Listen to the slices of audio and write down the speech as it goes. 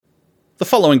The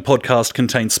following podcast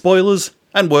contains spoilers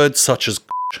and words such as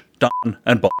done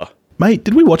and bother. Mate,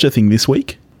 did we watch a thing this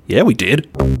week? Yeah, we did.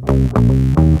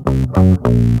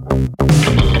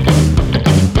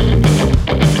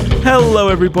 Hello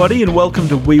everybody and welcome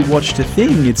to We Watched a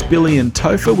Thing. It's Billy and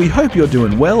Topher. We hope you're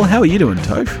doing well. How are you doing,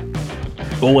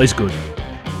 Toph? Always good.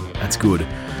 That's good.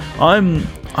 I'm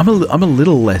a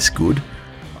little less good.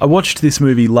 I watched this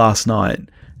movie last night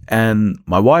and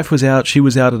my wife was out. She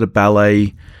was out at a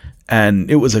ballet and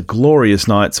it was a glorious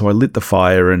night, so I lit the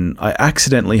fire and I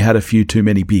accidentally had a few too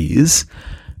many beers.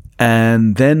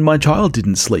 And then my child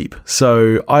didn't sleep.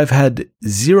 So I've had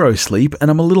zero sleep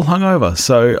and I'm a little hungover.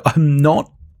 So I'm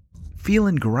not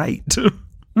feeling great.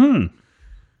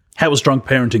 How was drunk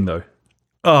parenting, though?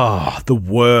 Oh, the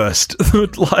worst.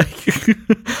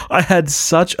 I had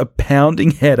such a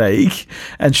pounding headache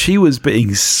and she was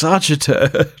being such a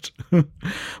turd.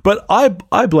 But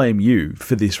I blame you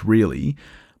for this, really.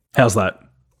 How's that?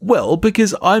 Well,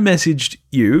 because I messaged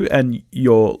you and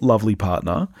your lovely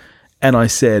partner and I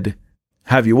said,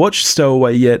 have you watched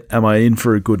Stowaway yet? Am I in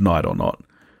for a good night or not?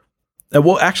 And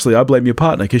well, actually, I blame your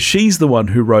partner because she's the one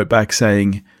who wrote back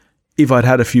saying, if I'd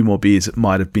had a few more beers, it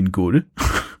might have been good.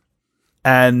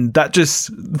 And that just,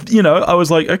 I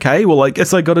was like, okay, well, I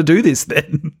guess I got to do this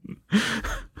then.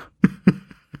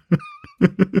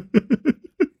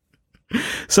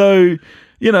 So,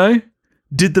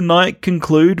 did the night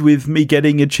conclude with me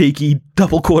getting a cheeky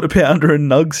double quarter pounder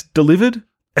and nugs delivered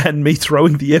and me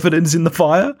throwing the evidence in the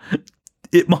fire?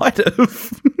 It might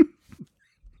have.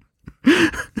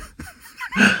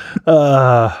 It's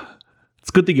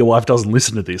a good thing your wife doesn't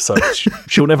listen to this, so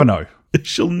she'll never know.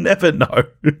 She'll never know.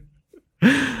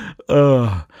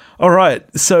 All right.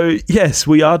 So, yes,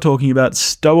 we are talking about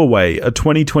Stowaway, a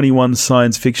 2021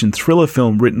 science fiction thriller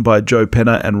film written by Joe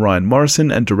Penner and Ryan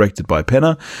Morrison and directed by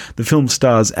Penner. The film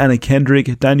stars Anna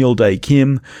Kendrick, Daniel Day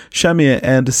Kim, Shamir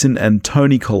Anderson, and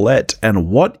Toni Collette. And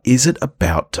what is it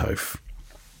about, Toph?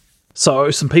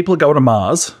 So, some people are going to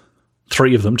Mars,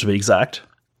 3 of them to be exact.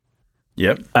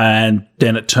 Yep. And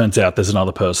then it turns out there's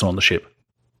another person on the ship.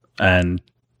 And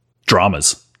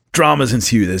dramas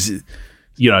ensue.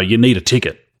 You need a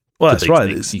ticket. Well, that's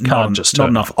right. Things. You can't just not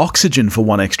enough oxygen for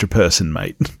one extra person,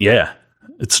 mate. Yeah.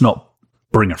 It's not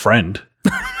bring a friend.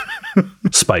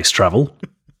 Space travel.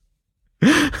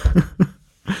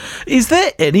 Is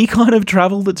there any kind of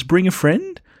travel that's bring a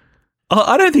friend?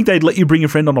 I don't think they'd let you bring a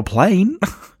friend on a plane.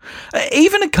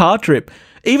 Even a car trip.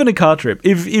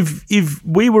 If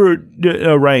we were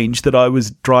arranged that I was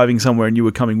driving somewhere and you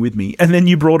were coming with me, and then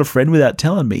you brought a friend without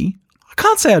telling me, I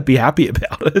can't say I'd be happy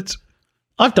about it.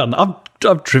 I've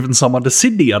driven someone to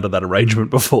Sydney under that arrangement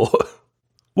before.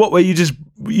 What, where you just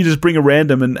bring a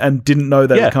random and didn't know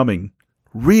they were coming?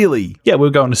 Really? Yeah, we were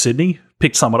going to Sydney,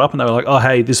 picked someone up, and they were like, oh,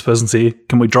 hey, this person's here.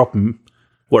 Can we drop him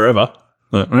wherever?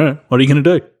 Like, what are you going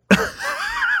to do?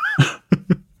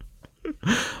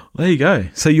 There you go.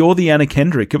 So you're the Anna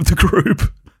Kendrick of the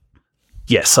group.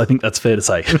 Yes, I think that's fair to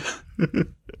say.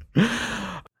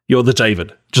 You're the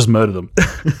David. Just murder them.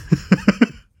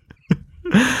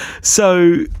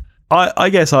 So I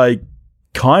guess I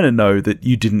kind of know that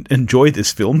you didn't enjoy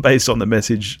this film based on the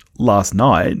message last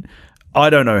night.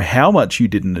 I don't know how much you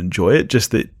didn't enjoy it,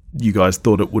 just that you guys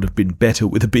thought it would have been better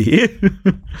with a beer.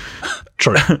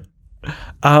 True.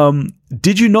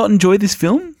 Did you not enjoy this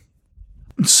film?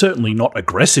 Certainly not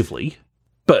aggressively,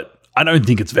 but I don't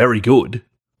think it's very good.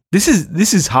 This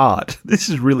is hard. This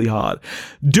is really hard.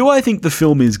 Do I think the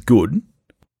film is good?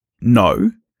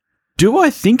 No. Do I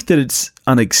think that it's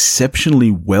an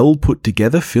exceptionally well put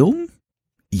together film?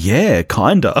 Yeah,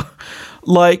 kinda.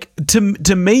 Like,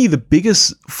 to me, the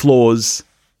biggest flaws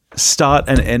start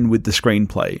and end with the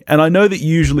screenplay. And I know that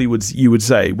usually you would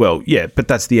say, well, yeah, but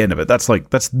that's the end of it. That's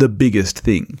the biggest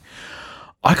thing.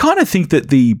 I kind of think that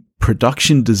the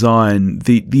production design,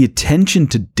 the attention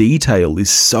to detail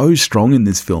is so strong in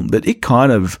this film that it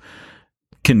kind of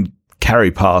can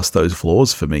carry past those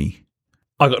flaws for me.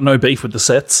 I got no beef with the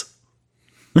sets.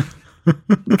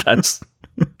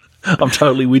 I'm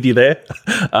totally with you there.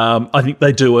 I think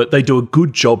they do a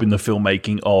good job in the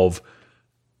filmmaking of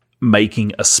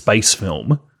making a space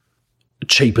film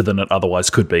cheaper than it otherwise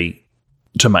could be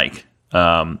to make.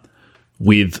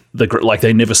 With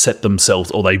they never set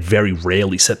themselves, or they very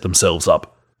rarely set themselves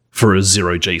up for a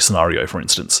 0G scenario, for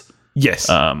instance. Yes,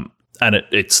 and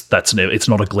it's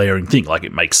not a glaring thing. Like,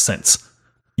 it makes sense.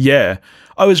 Yeah,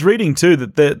 I was reading too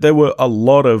that there were a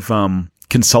lot of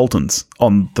consultants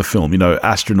on the film.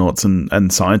 Astronauts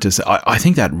and scientists. I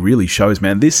think that really shows,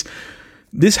 man. This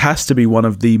has to be one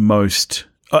of the most.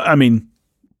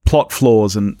 Plot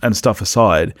flaws and stuff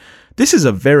aside, this is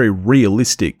a very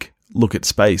realistic look at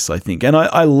space, I think. And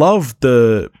I love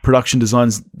the production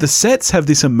designs. The sets have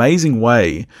this amazing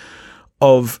way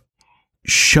of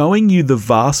showing you the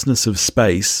vastness of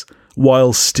space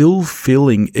while still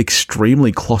feeling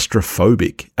extremely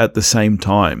claustrophobic at the same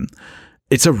time.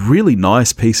 It's a really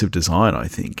nice piece of design, I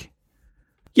think.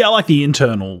 Yeah, I like the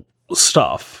internal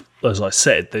stuff. As I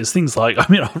said, there's things like, I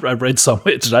mean, I read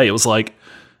somewhere today, it was like,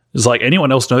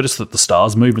 anyone else notice that the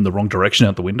stars move in the wrong direction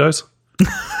out the windows?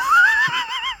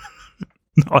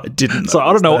 No, I didn't. So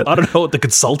I don't know what the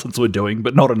consultants were doing,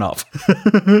 but not enough.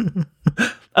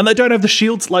 And they don't have the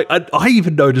shields. Like I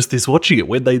even noticed this watching it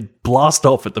when they blast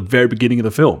off at the very beginning of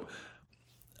the film,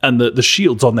 and the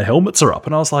shields on their helmets are up,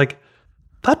 and I was like,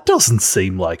 that doesn't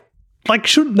seem like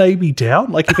shouldn't they be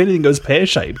down? Like if anything goes pear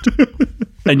shaped,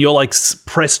 and you're like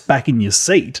pressed back in your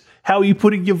seat, how are you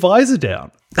putting your visor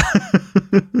down?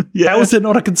 Yeah. How is there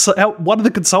not one of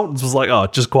the consultants was like, oh,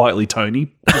 just quietly,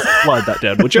 Tony, just slide that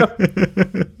down, would you?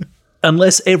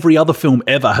 Unless every other film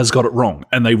ever has got it wrong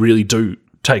and they really do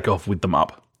take off with them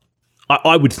up.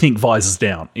 I would think visors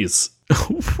down is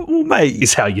well, mate,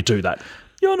 is how you do that.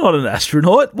 You're not an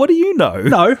astronaut. What do you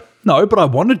know? No, but I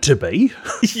wanted to be.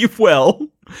 Well,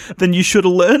 then you should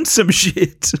have learned some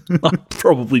shit.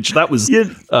 Probably. That was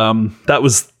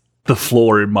the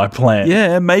flaw in my plan.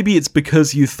 Yeah, maybe it's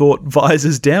because you thought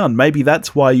visors down. Maybe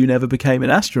that's why you never became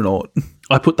an astronaut.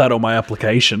 I put that on my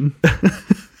application.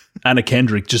 Anna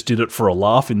Kendrick just did it for a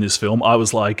laugh in this film. I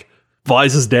was like,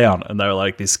 visors down. And they were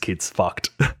like, this kid's fucked.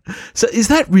 So is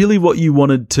that really what you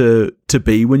wanted to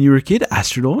be when you were a kid?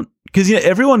 Astronaut? Because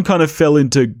everyone kind of fell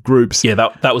into groups. Yeah,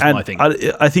 that was my thing.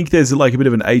 I think there's like a bit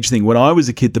of an age thing. When I was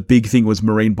a kid, the big thing was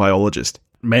marine biologist.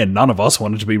 Man, none of us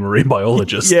wanted to be marine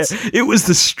biologists. Yeah, it was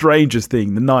the strangest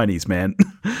thing, the 90s, man.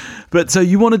 But so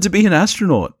you wanted to be an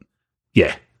astronaut?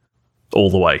 Yeah, all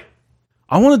the way.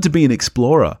 I wanted to be an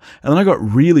explorer, and then I got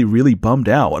really, really bummed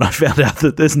out when I found out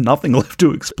that there's nothing left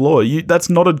to explore. That's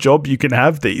not a job you can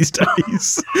have these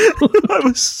days. I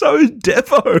was so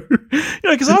defo.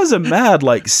 Because I was a mad,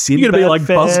 Sinbad You're going to be like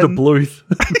fan. Buster Bluth,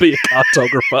 be a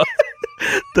cartographer.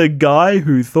 The guy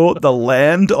who thought the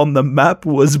land on the map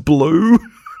was blue.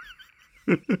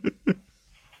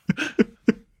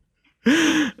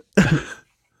 The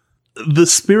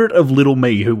spirit of little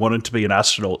me who wanted to be an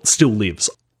astronaut still lives.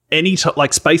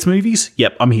 Like space movies,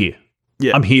 yep, I'm here.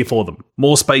 Yeah. I'm here for them.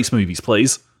 More space movies,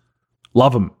 please.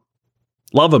 Love them.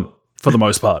 Love them, for the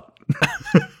most part.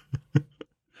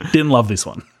 Didn't love this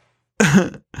one.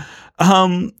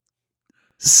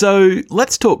 So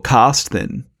let's talk cast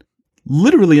then.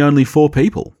 Literally only 4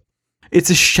 people. It's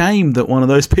a shame that one of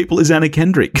those people is Anna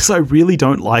Kendrick, because I really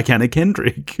don't like Anna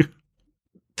Kendrick.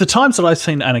 The times that I've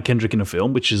seen Anna Kendrick in a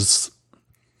film, which is,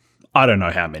 I don't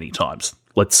know how many times,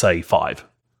 let's say 5.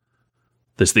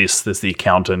 There's the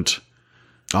accountant.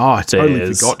 Oh, I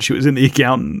totally forgot she was in The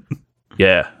Accountant.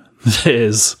 Yeah.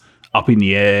 There's Up in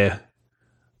the Air.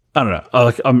 I don't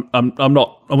know. I'm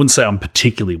not, I wouldn't say I'm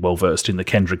particularly well versed in the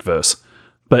Kendrick verse,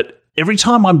 but every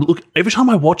time I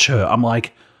watch her, I'm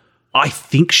like, I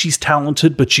think she's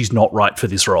talented, but she's not right for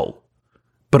this role.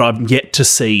 But I'm yet to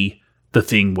see the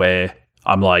thing where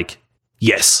I'm like,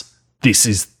 yes, this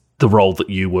is the role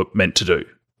that you were meant to do.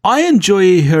 I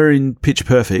enjoy her in Pitch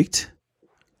Perfect.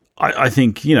 I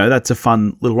think, that's a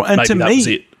fun little role. And maybe that was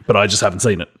it, but I just haven't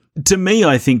seen it. To me,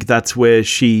 I think that's where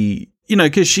she,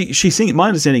 because she sings, my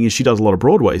understanding is she does a lot of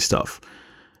Broadway stuff.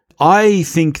 I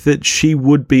think that she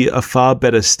would be a far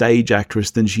better stage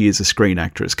actress than she is a screen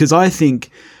actress, because I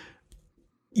think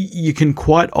you can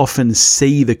quite often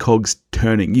see the cogs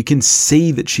turning. You can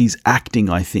see that she's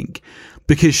acting, I think,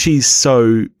 because she's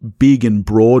so big and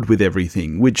broad with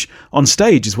everything, which on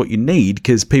stage is what you need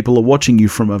because people are watching you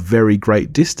from a very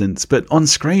great distance. But on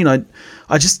screen, I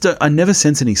never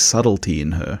sense any subtlety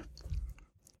in her.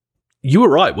 You were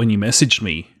right when you messaged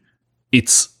me.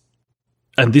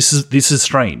 And this is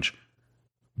strange,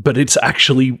 but it's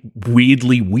actually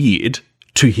weirdly weird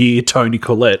to hear Toni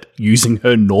Collette using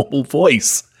her normal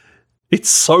voice. It's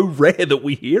so rare that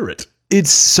we hear it.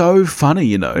 It's so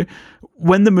funny,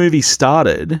 When the movie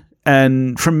started,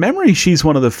 and from memory, she's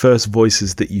one of the first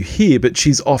voices that you hear, but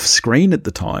she's off screen at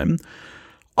the time.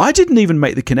 I didn't even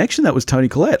make the connection that was Toni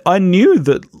Collette. I knew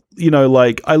that,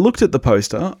 I looked at the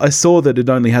poster, I saw that it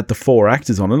only had the 4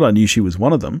 actors on it, I knew she was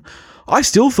one of them. I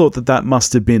still thought that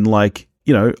must have been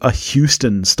a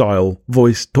Houston-style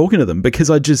voice talking to them,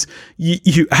 because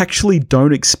you actually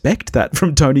don't expect that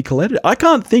from Toni Collette. I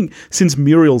can't think, since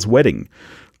Muriel's Wedding,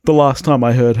 the last time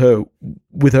I heard her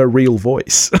with her real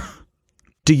voice.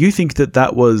 Do you think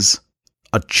that was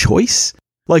a choice?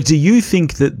 Do you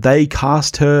think that they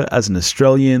cast her as an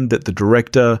Australian, that the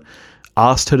director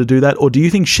asked her to do that, or do you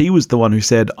think she was the one who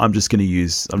said, I'm just going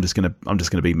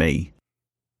to be me?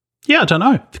 Yeah, I don't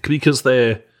know, because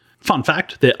fun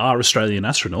fact, there are Australian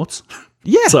astronauts.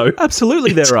 Yeah, so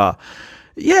absolutely there are.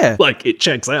 Yeah. Like, it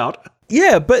checks out.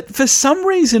 Yeah, but for some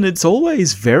reason it's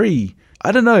always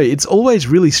I don't know, it's always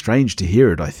really strange to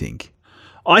hear it, I think.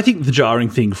 I think the jarring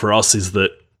thing for us is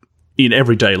that in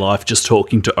everyday life, just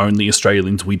talking to only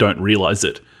Australians, we don't realise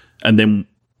it. And then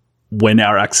when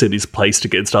our accent is placed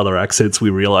against other accents, we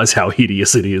realise how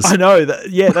hideous it is. I know. That's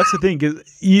the thing.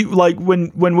 You, like,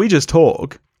 when we just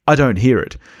talk, I don't hear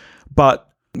it. But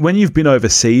when you've been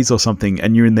overseas or something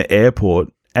and you're in the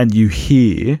airport and you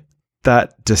hear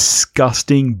that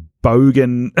disgusting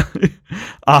bogan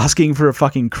asking for a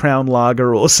fucking Crown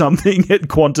Lager or something at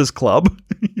Qantas Club,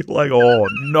 you're like, oh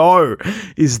no,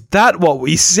 is that what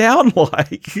we sound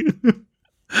like?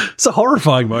 It's a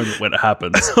horrifying moment when it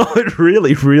happens. Oh, it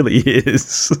really, really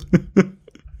is.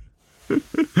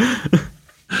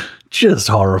 Just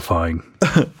horrifying.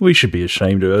 We should be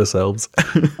ashamed of ourselves.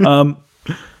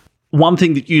 One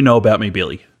thing that you know about me,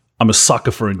 Billy, I'm a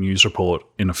sucker for a news report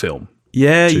in a film.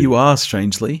 Yeah, you are,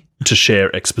 strangely. To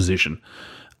share exposition.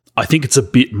 I think it's a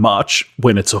bit much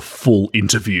when it's a full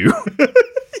interview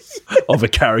of a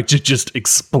character just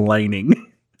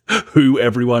explaining who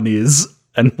everyone is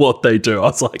and what they do. I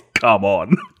was like, come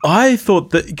on. I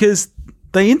thought that because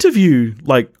they interview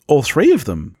like all three of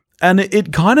them and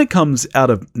it kind of comes out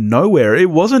of nowhere.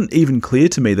 It wasn't even clear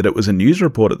to me that it was a news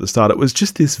report at the start. It was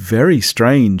just this very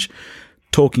strange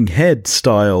talking head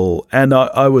style. And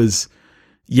I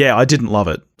didn't love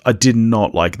it. I did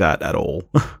not like that at all.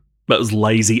 That was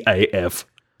lazy AF.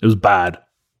 It was bad.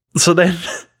 So then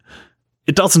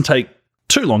it doesn't take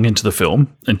too long into the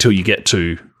film until you get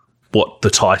to what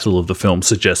the title of the film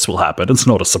suggests will happen. It's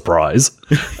not a surprise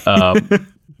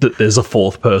that there's a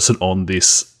fourth person on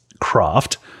this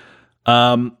craft.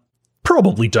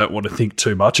 Probably don't want to think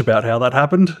too much about how that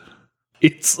happened.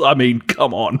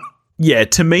 Come on. Yeah,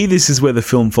 to me, this is where the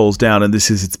film falls down, and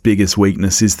this is its biggest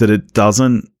weakness, is that it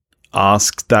doesn't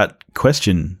ask that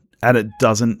question, and it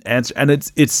doesn't answer, and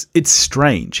it's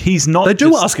strange. He's not. They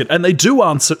do ask it, and they do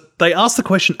answer. They ask the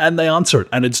question, and they answer it,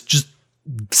 and it's just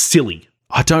silly.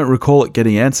 I don't recall it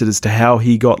getting answered as to how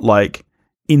he got like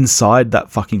inside that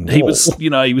fucking wall.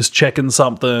 He was checking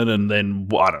something, and then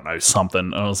I don't know something,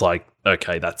 and I was like,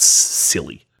 okay, that's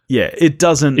silly. Yeah, it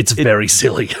doesn't. It's very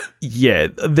silly. Yeah,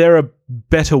 there are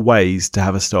better ways to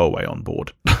have a stowaway on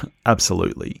board.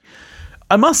 Absolutely.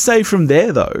 I must say from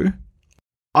there, though,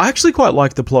 I actually quite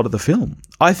like the plot of the film.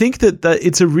 I think that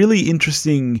it's a really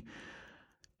interesting,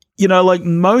 like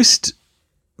most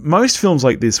films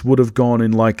like this would have gone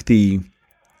in like the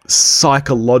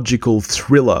psychological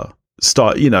thriller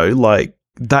style, like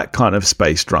that kind of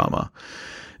space drama.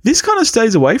 This kind of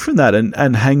stays away from that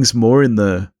and hangs more in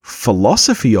the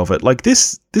philosophy of it. Like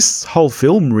this whole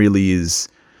film really is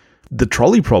the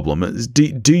trolley problem.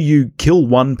 Do you kill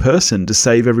one person to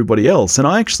save everybody else? And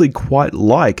I actually quite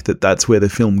like that that's where the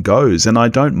film goes, and I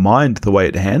don't mind the way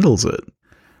it handles it.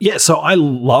 Yeah, so I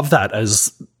love that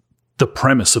as the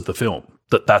premise of the film,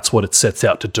 that's what it sets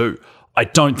out to do. I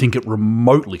don't think it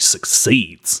remotely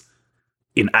succeeds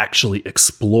in actually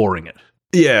exploring it.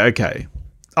 Yeah, okay.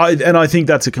 I think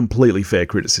that's a completely fair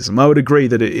criticism. I would agree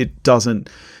that it doesn't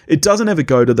ever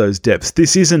go to those depths.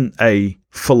 This isn't a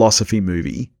philosophy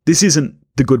movie. This isn't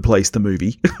The Good Place, the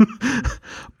movie.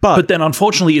 But then,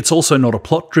 unfortunately, it's also not a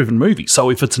plot-driven movie. So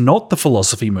if it's not the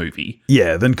philosophy movie,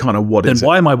 yeah, then kind of what is it? Then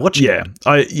why am I watching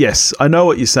it? Yes, I know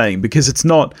what you're saying, because it's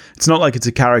not like it's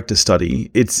a character study.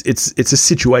 It's a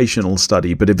situational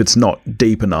study. But if it's not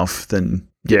deep enough, then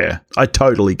yeah, I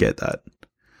totally get that.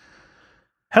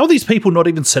 How are these people not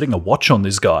even setting a watch on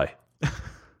this guy?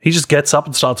 He just gets up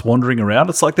and starts wandering around.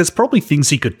 It's like there's probably things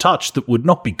he could touch that would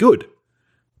not be good.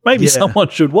 Maybe someone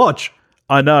should watch.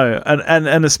 I know.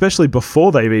 And especially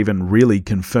before they've even really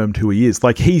confirmed who he is.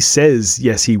 Like, he says,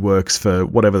 yes, he works for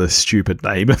whatever the stupid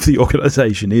name of the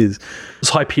organization is. It's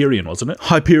Hyperion, wasn't it?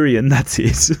 Hyperion, that's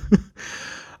it.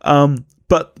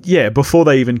 But yeah, before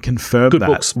they even confirmed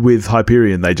that with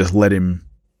Hyperion, they just let him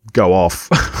go off.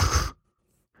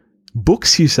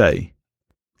 Books, you say?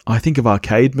 I think of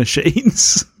arcade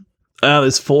machines.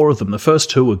 There's 4 of them. The first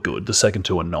 2 are good. The second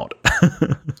 2 are not.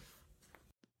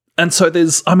 And so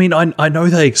I know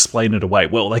they explain it away.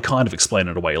 Well, they kind of explain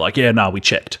it away. Like, we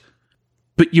checked.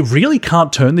 But you really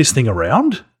can't turn this thing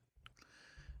around?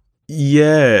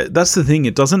 Yeah, that's the thing.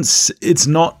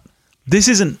 This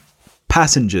isn't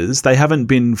passengers. They haven't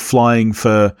been flying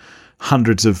for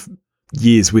hundreds of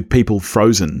years with people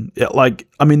frozen. Like,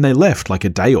 I mean, they left like a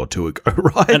day or two ago,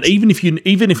 right? And even if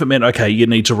it meant, okay, you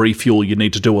need to refuel, you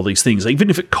need to do all these things, even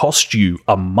if it cost you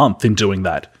a month in doing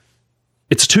that,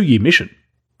 it's a 2-year mission.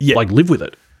 Yeah. Like, live with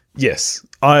it. Yes,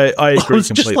 I agree It's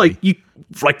completely.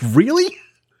 just like, really?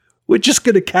 We're just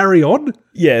going to carry on?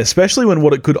 Yeah, especially when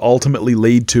what it could ultimately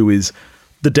lead to is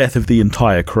the death of the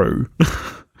entire crew.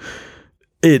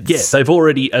 They've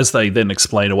already, as they then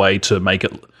explain away to make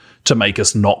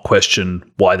us not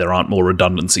question why there aren't more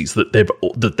redundancies, that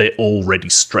they're already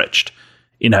stretched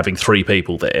in having 3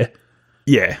 people there.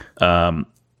 Yeah.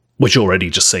 Which already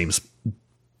just seems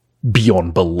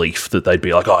beyond belief that they'd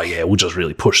be like, oh yeah, we'll just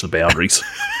really push the boundaries.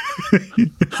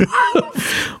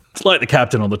 It's like the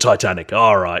captain on the Titanic.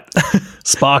 All right,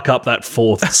 spark up that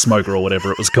 4th smoker or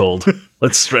whatever it was called.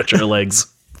 Let's stretch our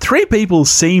legs. 3 people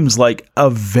seems like a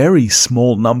very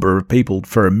small number of people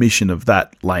for a mission of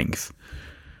that length.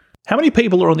 How many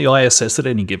people are on the ISS at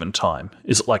any given time?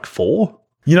 Is it like 4?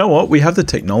 You know what? We have the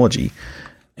technology.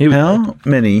 How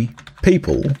many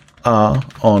people are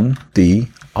on the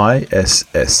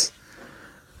ISS?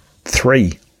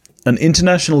 3. An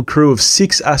international crew of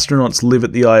 6 astronauts live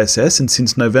at the ISS, and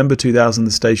since November 2000,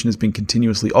 the station has been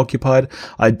continuously occupied.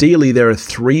 Ideally, there are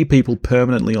 3 people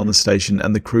permanently on the station,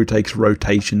 and the crew takes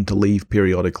rotation to leave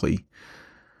periodically.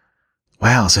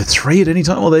 Wow, so 3 at any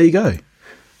time? Well, there you go.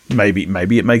 Maybe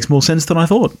it makes more sense than I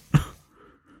thought.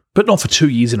 But not for 2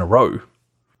 years in a row.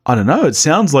 I don't know. It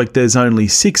sounds like there's only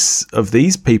 6 of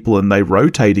these people, and they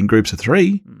rotate in groups of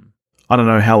 3. I don't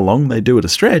know how long they do at a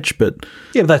stretch, but...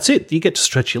 Yeah, but that's it. You get to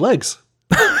stretch your legs.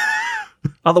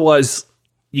 Otherwise,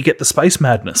 you get the space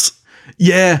madness.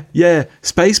 Yeah.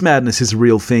 Space madness is a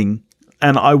real thing.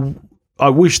 And I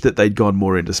wish that they'd gone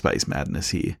more into space madness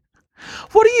here.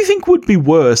 What do you think would be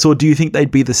worse, or do you think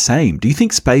they'd be the same? Do you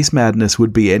think space madness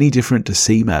would be any different to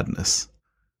sea madness?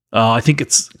 I think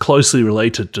it's closely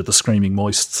related to the Screaming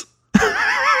Moists.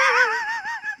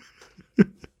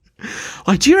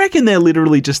 Like, do you reckon they're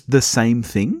literally just the same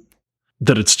thing?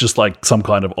 That it's just like some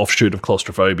kind of offshoot of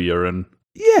claustrophobia and...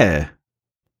 Yeah.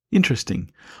 Interesting.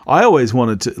 I always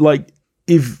wanted to, like,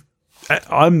 if...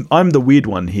 I'm the weird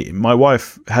one here. My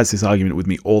wife has this argument with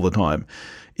me all the time.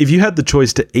 If you had the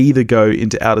choice to either go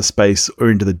into outer space or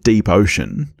into the deep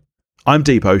ocean, I'm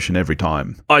deep ocean every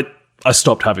time. I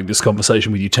stopped having this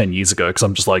conversation with you 10 years ago because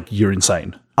I'm just like, you're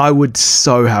insane. I would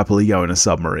so happily go in a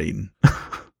submarine.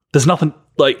 There's nothing...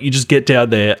 Like, you just get down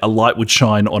there, a light would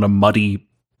shine on a muddy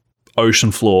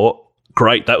ocean floor.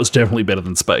 Great, that was definitely better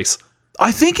than space.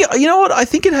 I think, you know what? I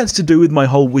think it has to do with my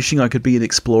whole wishing I could be an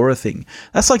explorer thing.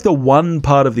 That's like the one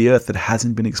part of the Earth that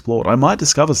hasn't been explored. I might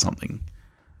discover something.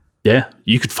 Yeah,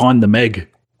 you could find the Meg.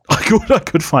 I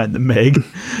could find the Meg.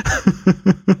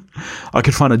 I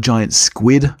could find a giant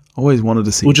squid. I always wanted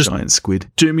to see a giant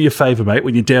squid. Do me a favour, mate.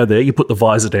 When you're down there, you put the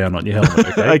visor down on your helmet,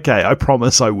 okay? Okay, I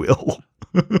promise I will.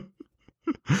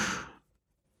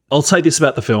 I'll say this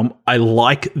about the film. I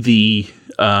like the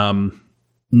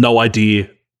no idea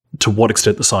to what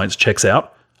extent the science checks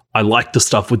out. I like the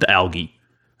stuff with the algae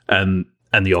and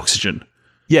the oxygen.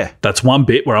 Yeah. That's one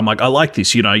bit where I'm like, I like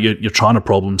this. You know, you're trying to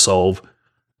problem solve.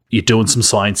 You're doing some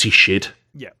sciencey shit.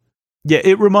 Yeah. Yeah,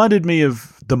 it reminded me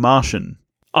of The Martian.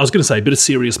 I was going to say a bit of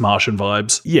serious Martian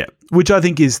vibes. Yeah, which I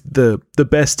think is the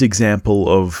best example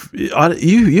of...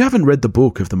 You haven't read the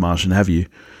book of The Martian, have you?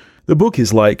 The book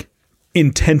is, like,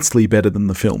 intensely better than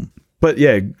the film. But,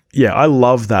 yeah, I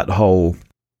love that whole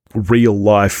real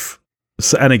life...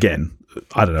 And again,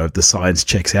 I don't know if the science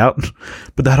checks out,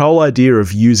 but that whole idea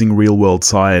of using real-world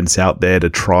science out there to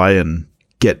try and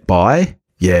get by,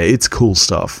 yeah, it's cool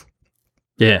stuff.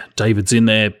 Yeah, David's in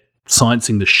there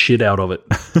sciencing the shit out of it.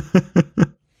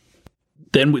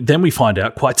 Then we find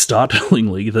out, quite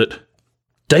startlingly, that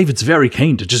David's very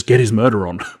keen to just get his murder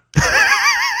on.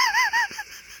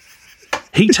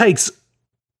 He takes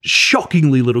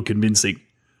shockingly little convincing.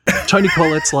 Tony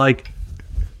Collette's like,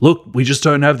 look, we just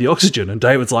don't have the oxygen. And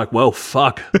David's like, well,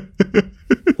 fuck.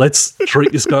 Let's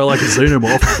treat this guy like a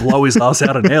xenomorph and blow his ass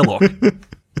out an airlock.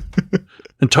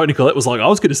 And Tony Collette was like, I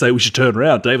was going to say we should turn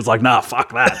around. David's like, nah,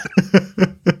 fuck that.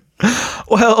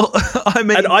 Well, I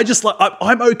mean... And I just like,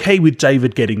 I'm okay with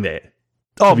David getting there.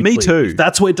 Oh, me too. If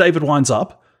that's where David winds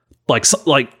up.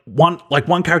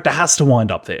 One character has to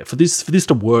wind up there for this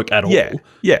to work at all.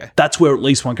 Yeah. That's where at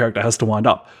least one character has to wind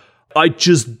up. I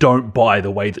just don't buy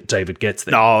the way that David gets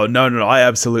there. No. I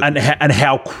absolutely and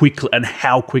how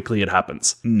quickly it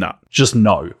happens. No, just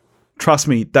no. Trust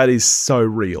me, that is so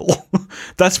real.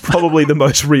 That's probably the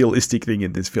most realistic thing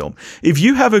in this film. If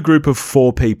you have a group of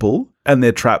 4 people and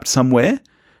they're trapped somewhere,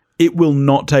 it will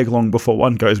not take long before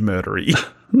one goes murdery.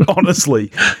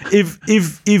 Honestly,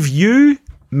 if you,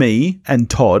 me, and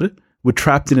Todd were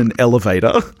trapped in an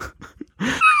elevator,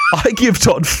 I give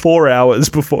Todd 4 hours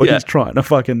before he's trying to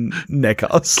fucking neck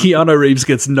us. Keanu Reeves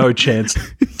gets no chance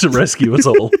to rescue us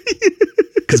all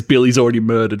because Billy's already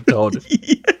murdered Todd.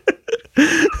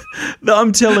 No,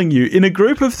 I'm telling you, in a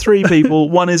group of 3 people,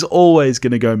 one is always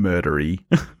going to go murdery.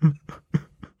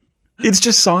 It's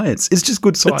just science. It's just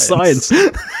good science. It's science.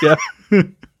 Yeah.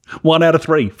 1 out of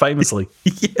 3, famously.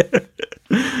 Yeah.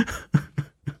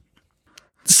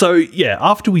 So, yeah,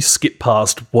 after we skip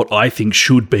past what I think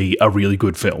should be a really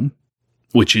good film,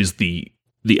 which is the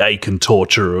ache and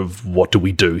torture of what do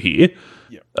we do here,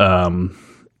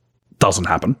 doesn't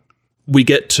happen. We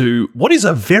get to what is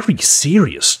a very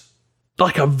serious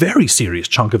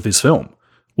chunk of this film,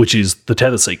 which is the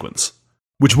tether sequence.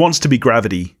 Which wants to be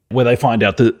gravity. Where they find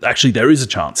out that actually there is a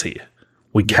chance here.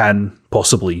 We can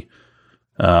possibly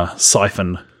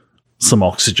siphon some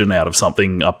oxygen out of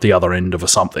something up the other end of a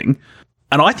something.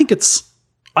 And I think that's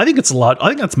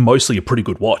mostly a pretty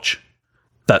good watch,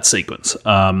 that sequence.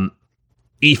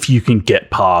 If you can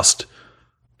get past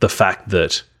the fact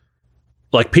that,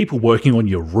 like, people working on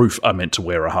your roof are meant to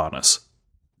wear a harness.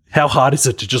 How hard is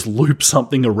it to just loop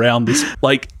something around this?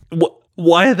 Like,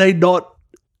 why are they not?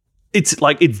 It's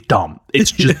dumb.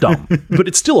 It's just dumb. But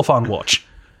it's still a fun watch.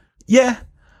 Yeah,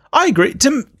 I agree.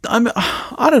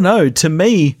 I don't know. To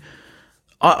me,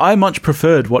 I much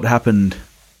preferred what happened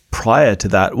prior to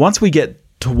that. Once we get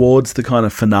towards the kind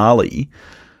of finale,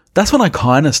 that's when I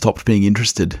kind of stopped being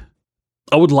interested.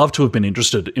 I would love to have been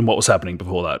interested in what was happening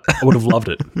before that. I would have loved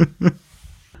it.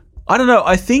 I don't know.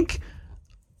 I think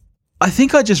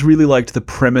I just really liked the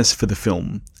premise for the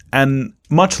film. And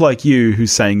much like you,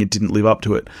 who's saying it didn't live up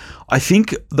to it, I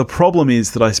think the problem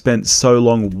is that I spent so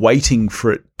long waiting for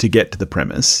it to get to the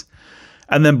premise.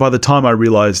 And then by the time I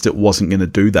realized it wasn't going to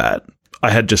do that, I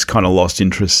had just kind of lost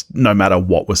interest no matter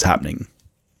what was happening.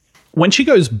 When she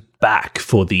goes back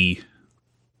for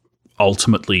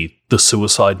ultimately the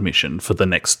suicide mission for the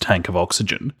next tank of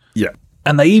oxygen. Yeah.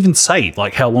 And they even say,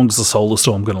 like, how long is the solar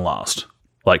storm going to last?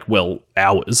 Like, well,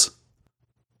 hours.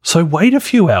 So wait a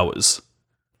few hours.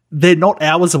 They're not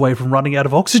hours away from running out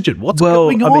of oxygen. What's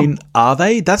going on? I mean, are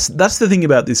they? That's the thing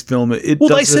about this film.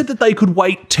 They said that they could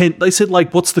wait 10. They said,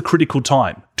 like, what's the critical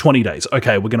time? 20 days.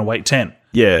 Okay, we're going to wait 10.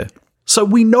 Yeah. So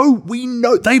we know.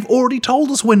 They've already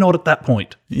told us we're not at that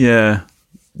point. Yeah.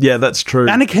 Yeah, that's true.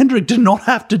 Anna Kendrick did not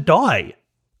have to die.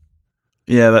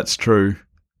 Yeah, that's true.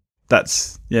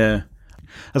 Yeah.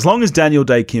 As long as Daniel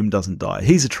Day Kim doesn't die,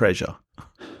 he's a treasure.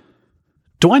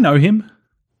 Do I know him?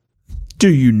 Do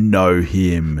you know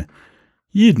him?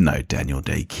 You'd know Daniel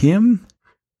Day Kim.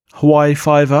 Hawaii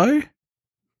Five-0?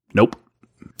 Nope.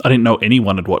 I didn't know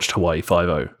anyone had watched Hawaii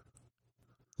Five-0.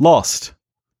 Lost?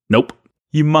 Nope.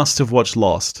 You must have watched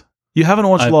Lost. You haven't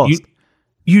watched Lost?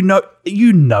 You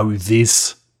know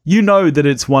this. You know that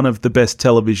it's one of the best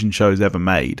television shows ever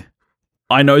made.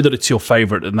 I know that it's your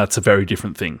favourite, and that's a very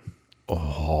different thing.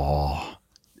 Oh.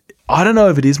 I don't know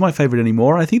if it is my favourite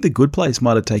anymore. I think The Good Place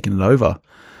might have taken it over.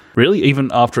 Really? Even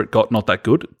after it got not that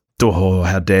good? Oh,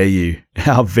 how dare you.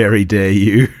 How very dare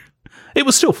you. It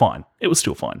was still fine.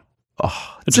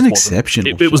 Oh, it's an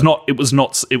exceptional show. It was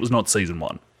not season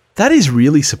 1. That is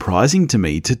really surprising to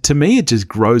me. To me, it just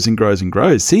grows and grows and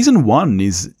grows. Season 1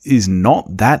 is not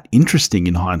that interesting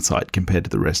in hindsight compared to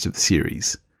the rest of the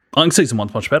series. I think season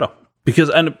 1's much better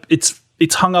because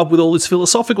it's hung up with all this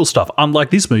philosophical stuff,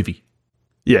 unlike this movie.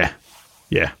 Yeah,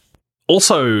 yeah.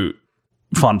 Also,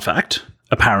 fun fact: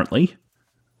 apparently,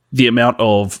 the amount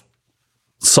of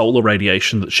solar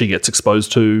radiation that she gets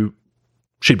exposed to,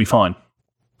 she'd be fine.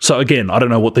 So again, I don't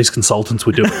know what these consultants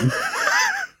were doing.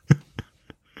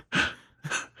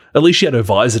 At least she had her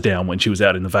visor down when she was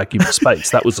out in the vacuum of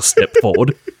space. That was a step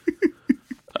forward.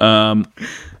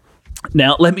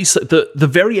 Now, let me say, the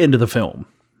very end of the film,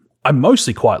 I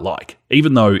mostly quite like,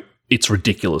 even though it's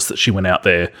ridiculous that she went out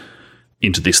there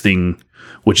into this thing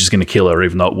which is going to kill her,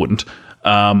 even though it wouldn't.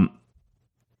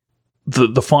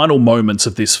 The final moments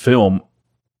of this film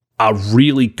are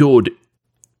really good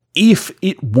if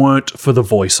it weren't for the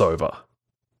voiceover.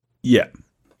 Yeah.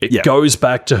 It goes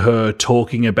back to her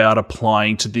talking about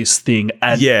applying to this thing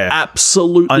and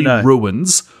absolutely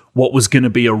ruins what was going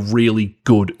to be a really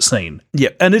good scene. Yeah,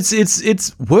 and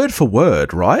it's word for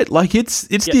word, right? Like it's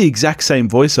the exact same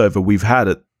voiceover we've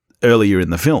had earlier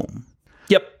in the film.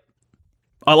 Yep.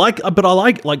 I like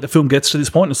the film gets to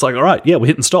this point and it's like, all right, yeah, we're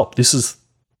hitting stop. This is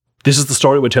the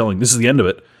story we're telling. This is the end of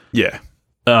it. Yeah.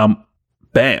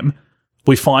 Bam.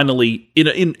 We finally, in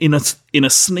a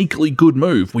sneakily good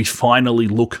move, we finally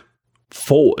look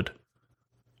forward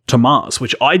to Mars,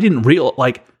 which I didn't realize.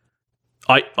 Like,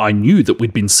 I knew that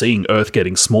we'd been seeing Earth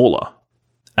getting smaller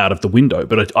out of the window,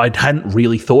 but I hadn't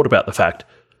really thought about the fact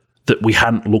that we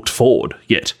hadn't looked forward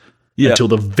yet until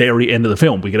the very end of the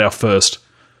film. We get our first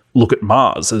look at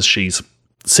Mars as she's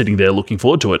sitting there looking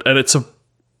forward to it, and it's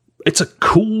a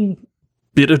cool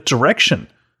bit of direction.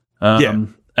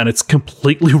 And it's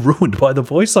completely ruined by the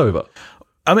voiceover.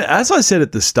 I mean, as I said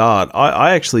at the start,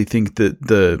 I actually think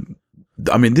that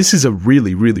this is a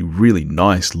really, really, really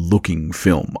nice looking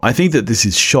film. I think that this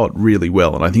is shot really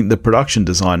well, and I think the production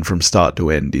design from start to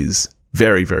end is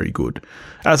very, very good.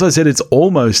 As I said, it's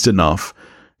almost enough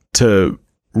to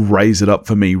raise it up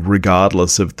for me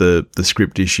regardless of the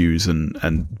script issues,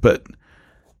 but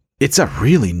it's a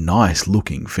really nice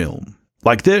looking film.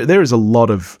 Like, there is a lot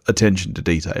of attention to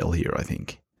detail here, I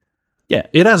think. Yeah,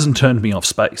 it hasn't turned me off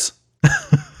space.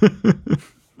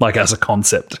 Like, as a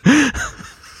concept.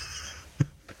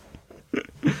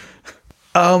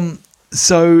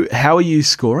 So how are you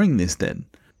scoring this then?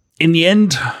 In the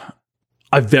end,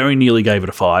 I very nearly gave it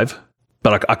a 5,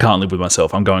 but I can't live with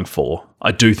myself. I'm going 4.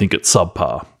 I do think it's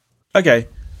subpar. Okay.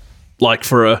 Like,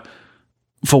 for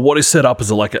what is set up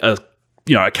as a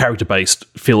character-based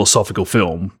philosophical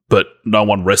film, but no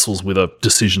one wrestles with a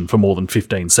decision for more than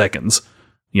 15 seconds.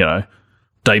 You know,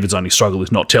 David's only struggle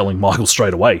is not telling Michael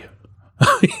straight away.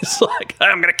 He's like,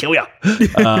 I'm going to kill you.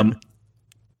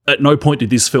 At no point did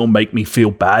this film make me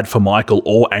feel bad for Michael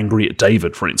or angry at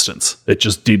David, for instance. It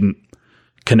just didn't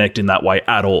connect in that way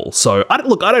at all. So, I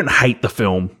don't hate the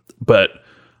film, but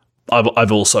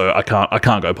I've also I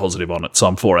can't go positive on it. So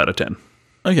I'm 4 out of 10.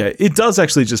 Okay, it does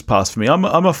actually just pass for me. I'm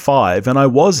a 5, and I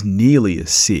was nearly a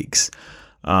 6.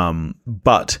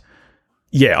 But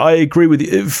yeah, I agree with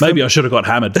you. Maybe I should have got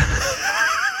hammered.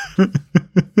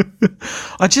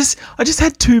 I just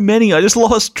had too many. I just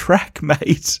lost track,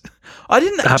 mate. I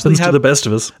didn't actually happens to the best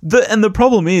of us. And the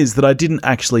problem is that I didn't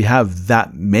actually have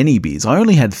that many beers. I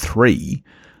only had 3.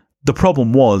 The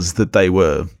problem was that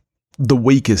the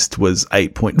weakest was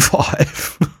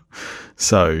 8.5.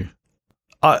 So,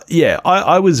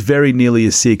 I was very nearly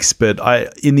a 6, but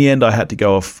in the end I had to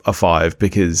go off a 5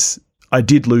 because I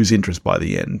did lose interest by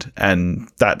the end, and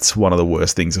that's one of the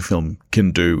worst things a film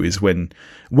can do is when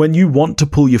you want to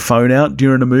pull your phone out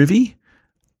during a movie,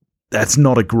 that's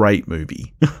not a great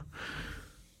movie.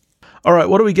 All right,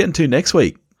 what are we getting to next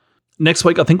week? Next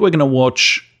week, I think we're going to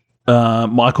watch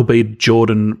Michael B.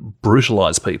 Jordan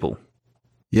brutalize people.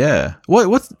 Yeah.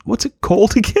 What's it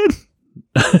called again?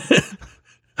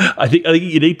 I think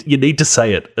you need to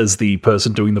say it as the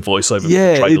person doing the voiceover.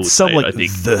 Yeah, it's something like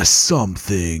the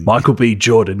something. Michael B.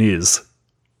 Jordan is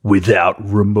without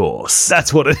remorse.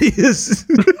 That's what it is.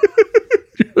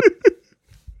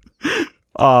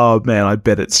 Oh man, I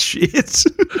bet it's shit.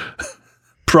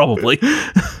 Probably.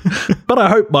 But I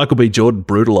hope Michael B. Jordan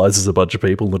brutalizes a bunch of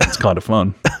people and it's kind of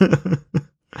fun.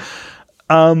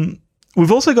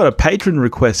 We've also got a patron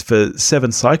request for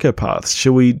 7 Psychopaths.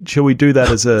 Shall we do that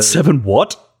as a 7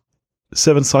 what?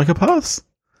 7 Psychopaths?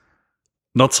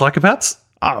 Not psychopaths?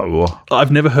 Oh. I've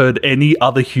never heard any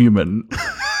other human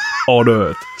on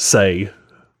Earth say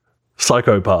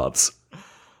psychopaths.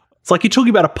 It's like you're talking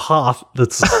about a path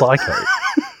that's a psycho.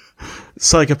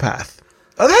 Psychopath.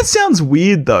 Oh, that sounds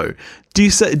weird though. Do you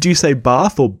say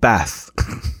bath or bath?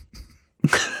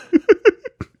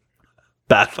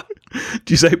 Bath.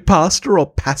 Do you say pasta or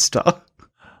pasta?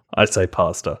 I say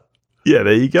pasta. Yeah,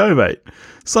 there you go, mate.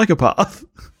 Psychopath.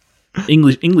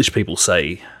 English people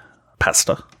say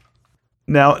pasta.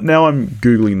 Now I'm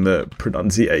googling the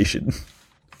pronunciation.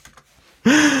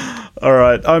 All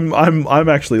right, I'm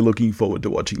actually looking forward to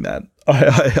watching that.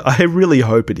 I really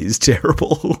hope it is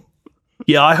terrible.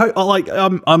 Yeah, I hope.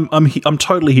 I'm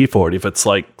totally here for it if it's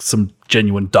like some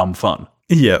genuine dumb fun.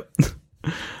 Yep.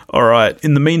 All right.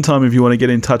 In the meantime, if you want to get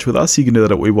in touch with us, you can do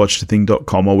that at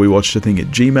wewatchedathing.com or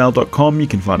wewatchedathing@gmail.com. You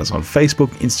can find us on Facebook,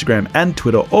 Instagram, and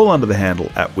Twitter, all under the handle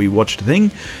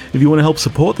 @wewatchedathing. If you want to help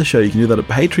support the show, you can do that at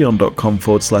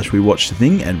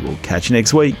patreon.com/wewatchedathing, and we'll catch you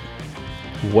next week.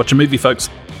 Watch a movie, folks.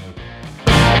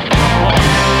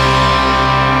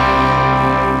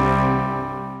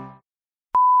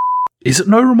 Is it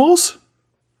No Remorse?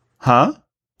 Huh?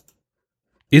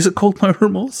 Is it called No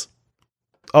Remorse?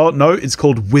 Oh, no, it's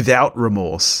called Without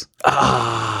Remorse.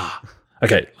 Ah.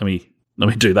 Okay, let me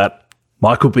do that.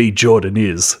 Michael B. Jordan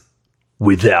is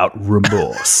Without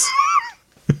Remorse.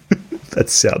 That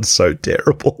sounds so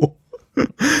terrible.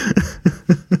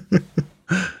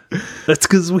 That's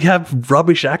because we have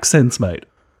rubbish accents, mate.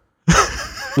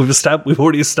 We've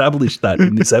already established that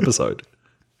in this episode.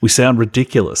 We sound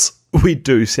ridiculous. We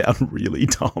do sound really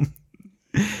dumb.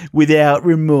 Without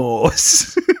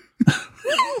remorse.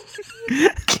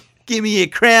 Give me a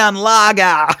Crown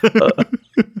Lager.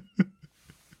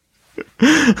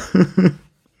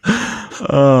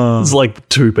 There's like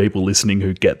 2 people listening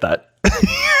who get that.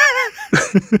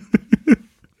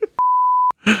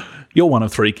 You're one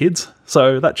of 3 kids,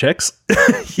 so that checks.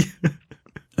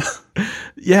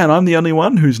 Yeah, and I'm the only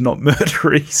one who's not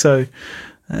murdery, so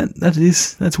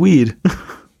that's weird.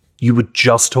 You were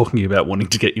just talking about wanting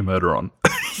to get your murder on.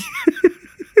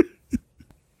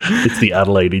 It's the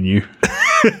Adelaide in you.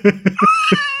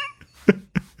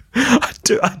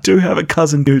 I do have a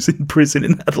cousin who's in prison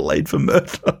in Adelaide for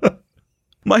murder.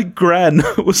 My gran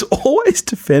was always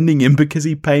defending him because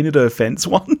he painted her fence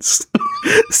once.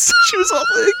 So she was like,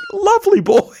 lovely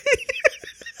boy.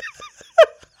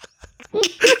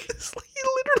 It's like he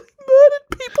literally murdered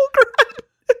people, gran.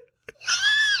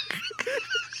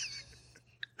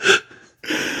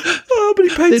 Oh, but he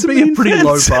painted There'd be a pretty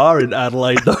low bar in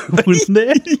Adelaide, though, wouldn't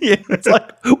there? Yeah. It's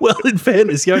like, well, in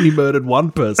fairness, he only murdered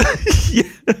one person. Yeah.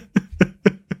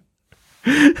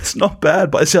 It's not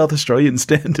bad by South Australian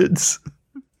standards.